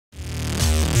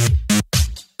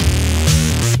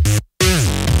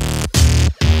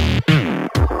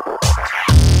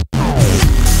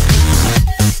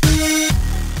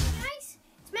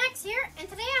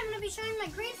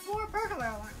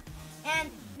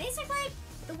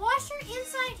the washer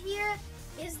inside here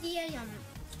is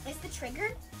the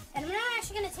trigger, and I'm not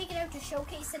actually gonna take it out to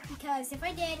showcase it because if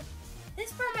I did,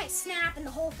 this part might snap and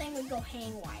the whole thing would go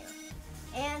hang wire.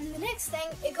 And the next thing,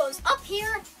 it goes up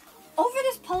here, over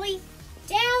this pulley,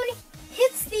 down,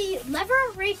 hits the lever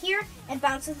right here, and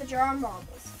bounces the jar of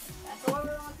marbles. That's all we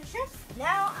want to show.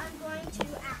 Now I'm going to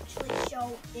actually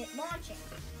show it launching.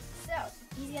 So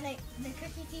the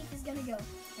cookie thief is gonna go.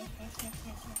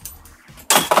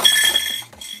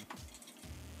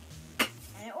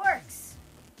 And it works.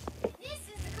 This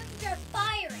is the cookie jar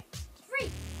firing.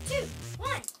 3, 2,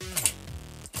 1.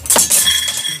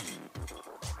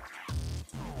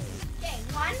 Okay,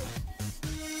 1,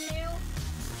 2,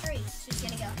 3. She's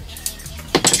gonna go.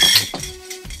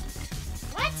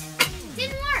 What?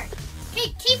 Didn't work. Okay,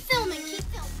 keep filming, keep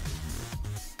filming.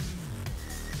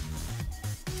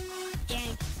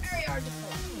 Dang, very hard to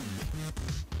pull.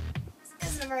 This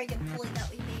isn't a very good pulley that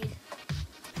we made.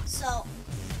 So,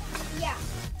 yeah.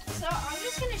 So I'm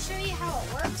just gonna show you how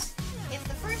it works. If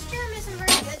the first germ isn't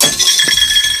very good,